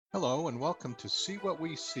Hello and welcome to See What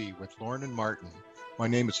We See with Lauren and Martin. My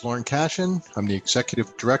name is Lauren Cashin. I'm the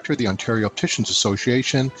Executive Director of the Ontario Opticians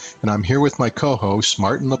Association, and I'm here with my co-host,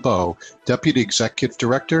 Martin LeBeau, Deputy Executive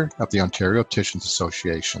Director of the Ontario Opticians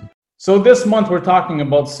Association. So this month we're talking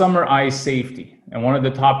about summer eye safety. And one of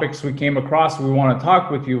the topics we came across we want to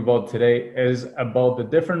talk with you about today is about the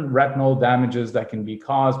different retinal damages that can be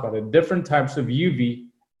caused by the different types of UV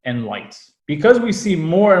and lights. Because we see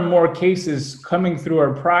more and more cases coming through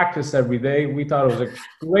our practice every day, we thought it was a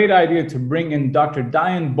great idea to bring in Dr.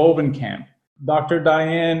 Diane Bovenkamp. Dr.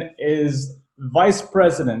 Diane is Vice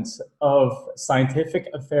President of Scientific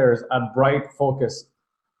Affairs at Bright Focus.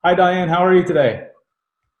 Hi, Diane. How are you today?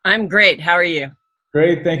 I'm great. How are you?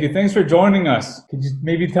 Great. Thank you. Thanks for joining us. Could you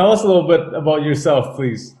maybe tell us a little bit about yourself,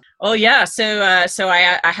 please? Oh, yeah. So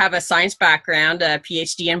I have a science background, a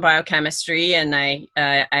PhD in biochemistry, and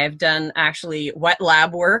I've done actually wet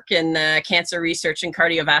lab work in cancer research and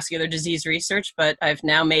cardiovascular disease research, but I've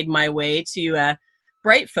now made my way to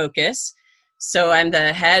Bright Focus. So I'm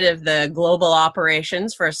the head of the global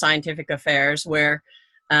operations for scientific affairs, where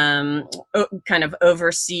kind of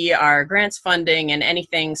oversee our grants funding and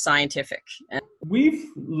anything scientific. We've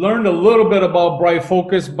learned a little bit about Bright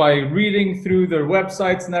Focus by reading through their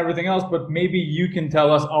websites and everything else, but maybe you can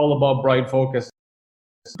tell us all about Bright Focus.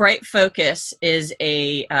 Bright Focus is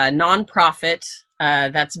a nonprofit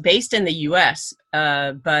that's based in the US,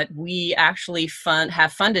 but we actually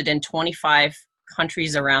have funded in 25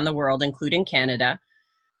 countries around the world, including Canada,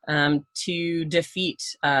 to defeat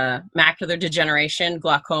macular degeneration,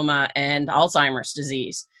 glaucoma, and Alzheimer's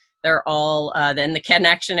disease. They're all, then the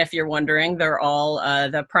connection, if you're wondering, they're all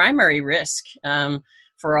the primary risk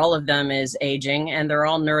for all of them is aging, and they're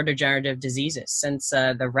all neurodegenerative diseases, since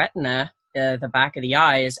the retina, the back of the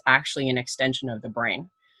eye, is actually an extension of the brain.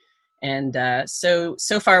 And so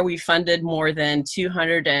far we've funded more than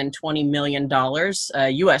 $220 million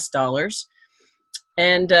US dollars.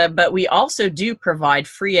 And but we also do provide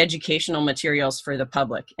free educational materials for the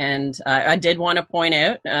public. And I did want to point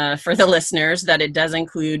out for the listeners that it does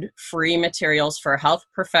include free materials for health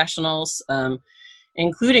professionals,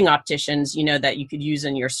 including opticians, that you could use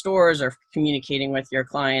in your stores or communicating with your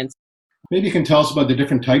clients. Maybe you can tell us about the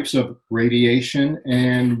different types of radiation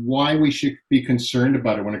and why we should be concerned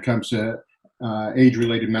about it when it comes to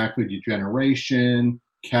age-related macular degeneration,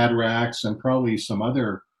 cataracts, and probably some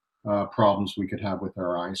other problems we could have with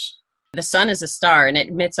our eyes. The sun is a star, and it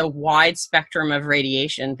emits a wide spectrum of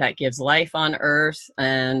radiation that gives life on Earth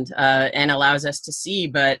and allows us to see.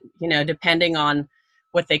 But depending on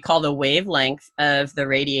what they call the wavelength of the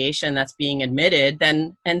radiation that's being emitted,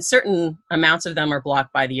 and certain amounts of them are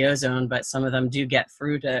blocked by the ozone, but some of them do get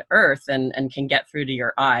through to Earth and can get through to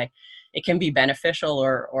your eye. It can be beneficial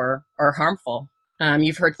or harmful.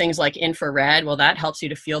 You've heard things like infrared. Well, that helps you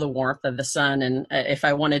to feel the warmth of the sun. And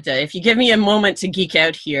if you give me a moment to geek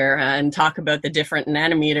out here and talk about the different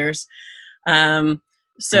nanometers.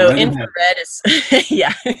 So infrared is,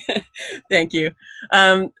 yeah, thank you.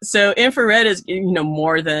 So infrared is,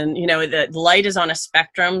 more than, the light is on a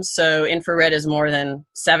spectrum. So infrared is more than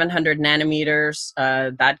 700 nanometers.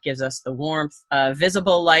 That gives us the warmth.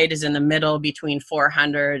 Visible light is in the middle between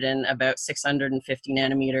 400 and about 650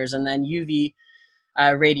 nanometers. And then UV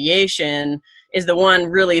radiation is the one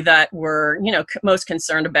really that we're most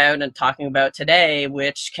concerned about and talking about today,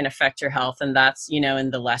 which can affect your health, and that's in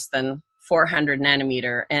the less than 400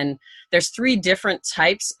 nanometer. And there's 3 different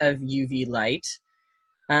types of UV light,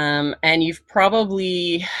 and you've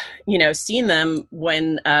probably seen them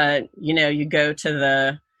when you go to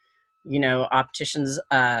the optician's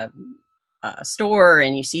store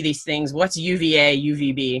and you see these things. What's UVA,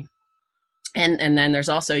 UVB, and then there's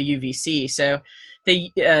also UVC. So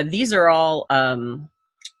these are all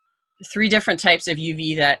 3 different types of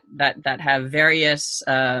UV that have various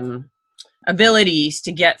abilities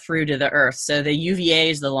to get through to the Earth. So the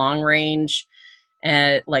UVA is the long range,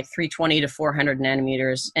 like 320 to 400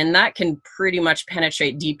 nanometers, and that can pretty much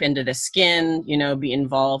penetrate deep into the skin, be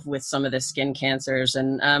involved with some of the skin cancers,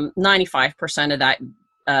 and 95% of that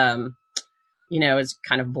is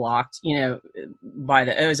kind of blocked, by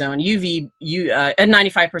the ozone. And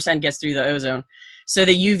 95% gets through the ozone. So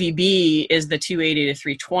the UVB is the 280 to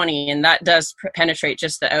 320, and that does penetrate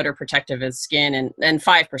just the outer protective of the skin, and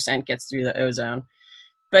 5% gets through the ozone.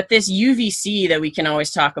 But this UVC that we can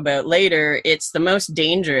always talk about later, it's the most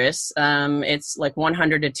dangerous. It's like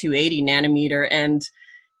 100 to 280 nanometer, and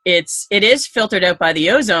it is filtered out by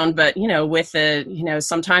the ozone, but with the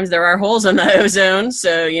sometimes there are holes in the ozone,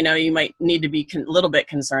 so you might need to be a little bit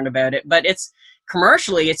concerned about it. But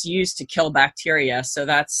commercially it's used to kill bacteria, so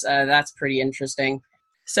that's pretty interesting.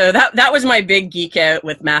 So that was my big geek out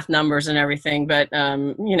with math numbers and everything. But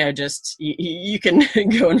just you can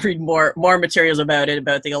go and read more materials about it,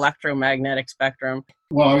 about the electromagnetic spectrum.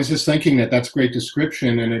 Well, I was just thinking that's great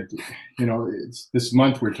description, and it's this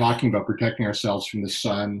month we're talking about protecting ourselves from the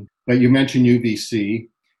sun. But you mentioned UVC,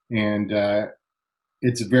 and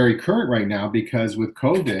it's very current right now because with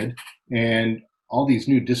COVID and all these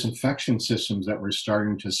new disinfection systems that we're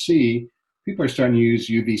starting to see, people are starting to use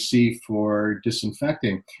UVC for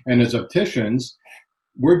disinfecting. And as opticians,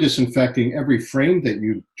 we're disinfecting every frame that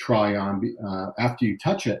you try on after you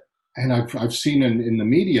touch it. And I've seen in the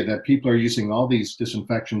media that people are using all these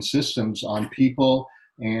disinfection systems on people,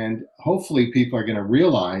 and hopefully people are going to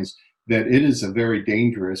realize that it is a very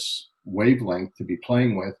dangerous wavelength to be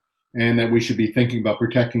playing with, and that we should be thinking about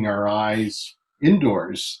protecting our eyes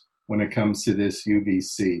indoors when it comes to this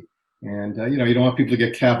UVC. And, you don't want people to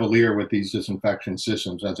get cavalier with these disinfection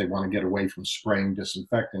systems as they want to get away from spraying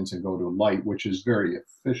disinfectants and go to light, which is very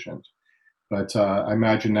efficient. But I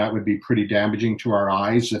imagine that would be pretty damaging to our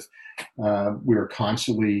eyes if we were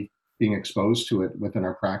constantly being exposed to it within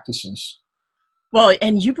our practices. Well,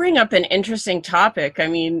 and you bring up an interesting topic. I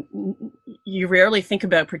mean, you rarely think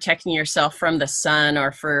about protecting yourself from the sun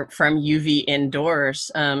or from UV indoors.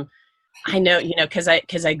 I know,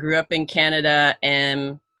 because I grew up in Canada,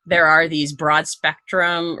 and there are these broad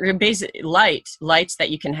spectrum, basic lights that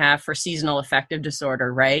you can have for seasonal affective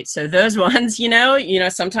disorder, right? So those ones,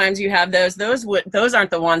 sometimes you have those. Those aren't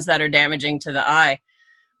the ones that are damaging to the eye,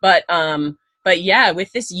 but yeah,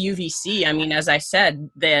 with this UVC, I mean, as I said,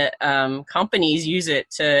 the companies use it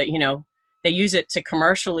to, they use it to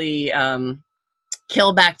commercially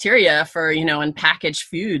kill bacteria for, in packaged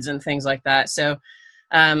foods and things like that. So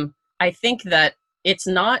I think that it's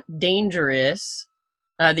not dangerous.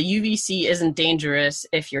 The UVC isn't dangerous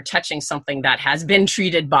if you're touching something that has been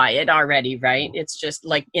treated by it already, right? It's just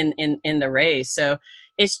like in the rays. So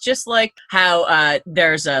it's just like how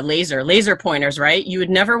there's a laser pointers, right? You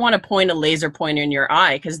would never want to point a laser pointer in your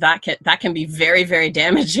eye because that can be very, very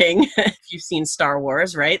damaging. If you've seen Star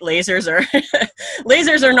Wars, right? Lasers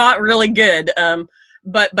are not really good.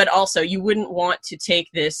 But also you wouldn't want to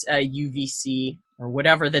take this UVC or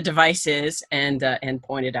whatever the device is and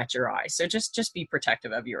point it at your eyes. So just be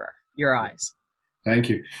protective of your eyes. Thank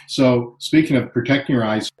you. So speaking of protecting your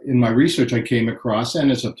eyes, in my research I came across,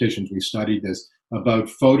 and as opticians we studied this, about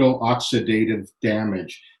photooxidative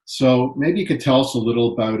damage. So maybe you could tell us a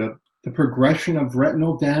little about the progression of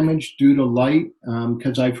retinal damage due to light,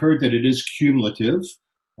 because I've heard that it is cumulative,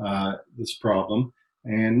 this problem,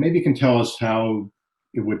 and maybe you can tell us how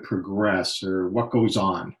it would progress or what goes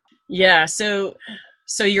on. Yeah, so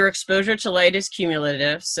your exposure to light is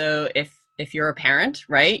cumulative. So if you're a parent,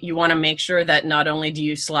 right, you want to make sure that not only do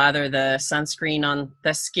you slather the sunscreen on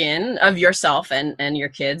the skin of yourself and your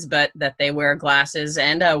kids, but that they wear glasses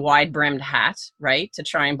and a wide-brimmed hat, right, to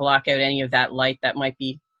try and block out any of that light that might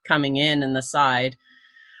be coming in the side.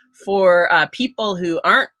 For people who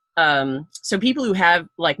aren't, so people who have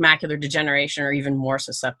like macular degeneration are even more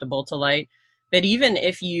susceptible to light. But even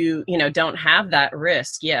if you don't have that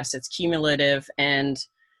risk, yes, it's cumulative. And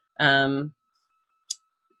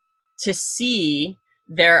to see,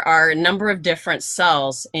 there are a number of different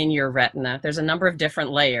cells in your retina. There's a number of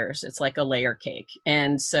different layers. It's like a layer cake.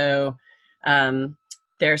 And so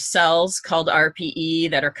there's cells called RPE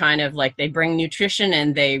that are kind of like, they bring nutrition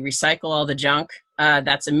and they recycle all the junk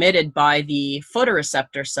that's emitted by the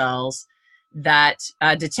photoreceptor cells that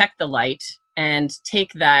detect the light and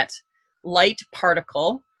take that light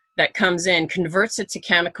particle that comes in, converts it to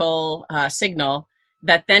chemical signal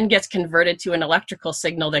that then gets converted to an electrical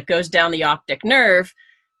signal that goes down the optic nerve,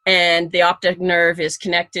 and the optic nerve is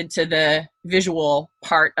connected to the visual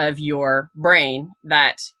part of your brain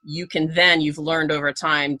that you've learned over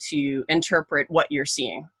time to interpret what you're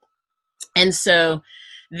seeing. And so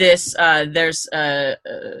this this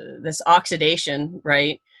oxidation,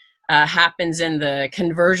 right, happens in the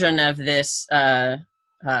conversion of this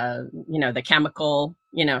the chemical,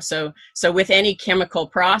 so with any chemical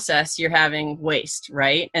process, you're having waste,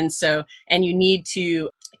 right? And you need to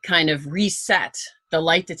kind of reset the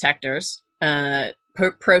light detectors,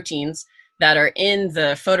 proteins that are in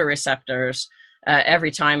the photoreceptors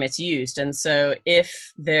every time it's used. And so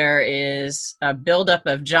if there is a buildup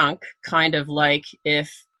of junk, kind of like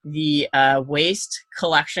if the waste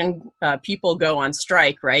collection people go on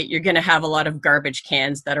strike, right? You're going to have a lot of garbage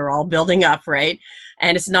cans that are all building up, right?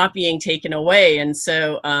 And it's not being taken away. And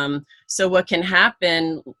so what can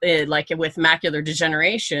happen, like with macular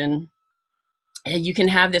degeneration, you can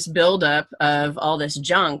have this buildup of all this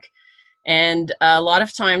junk, And a lot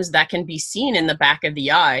of times that can be seen in the back of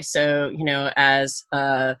the eye. So, as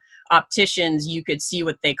opticians, you could see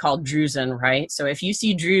what they call drusen, right? So if you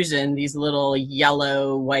see drusen, these little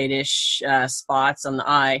yellow, whitish spots on the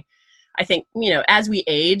eye, I think, as we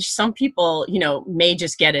age, some people, may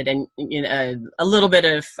just get it and a little bit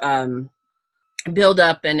of build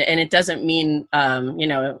up, and it doesn't mean,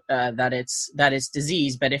 that it's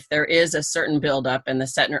disease. But if there is a certain buildup in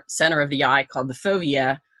the center of the eye called the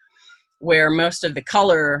fovea, where most of the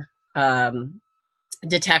color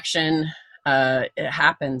detection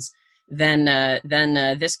happens, then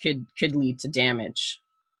this could lead to damage.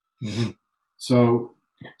 Mm-hmm. So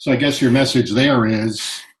I guess your message there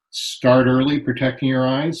is start early protecting your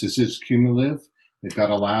eyes. This is cumulative. They've got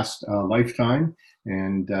to last a lifetime,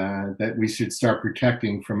 and that we should start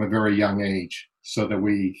protecting from a very young age so that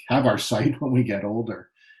we have our sight when we get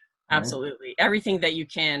older. Absolutely. Right? Everything that you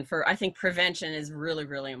can I think prevention is really,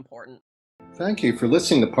 really important. Thank you for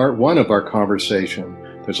listening to part 1 of our conversation.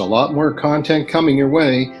 There's a lot more content coming your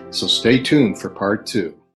way, so stay tuned for part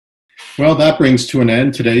 2. Well, that brings to an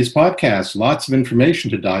end today's podcast. Lots of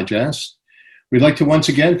information to digest. We'd like to once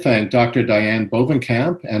again thank Dr. Diane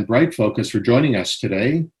Bovenkamp and Bright Focus for joining us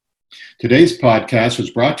today. Today's podcast was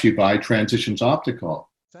brought to you by Transitions Optical.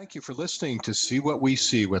 Thank you for listening to See What We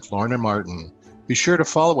See with Lorna Martin. Be sure to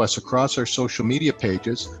follow us across our social media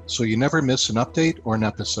pages so you never miss an update or an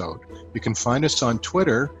episode. You can find us on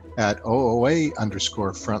Twitter at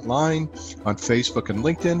OOA_frontline. On Facebook and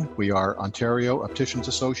LinkedIn, we are Ontario Opticians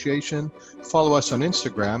Association. Follow us on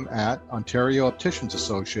Instagram at Ontario Opticians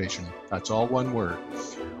Association. That's all one word.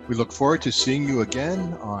 We look forward to seeing you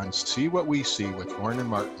again on See What We See with Lorna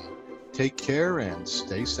Martin. Take care and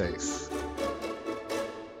stay safe.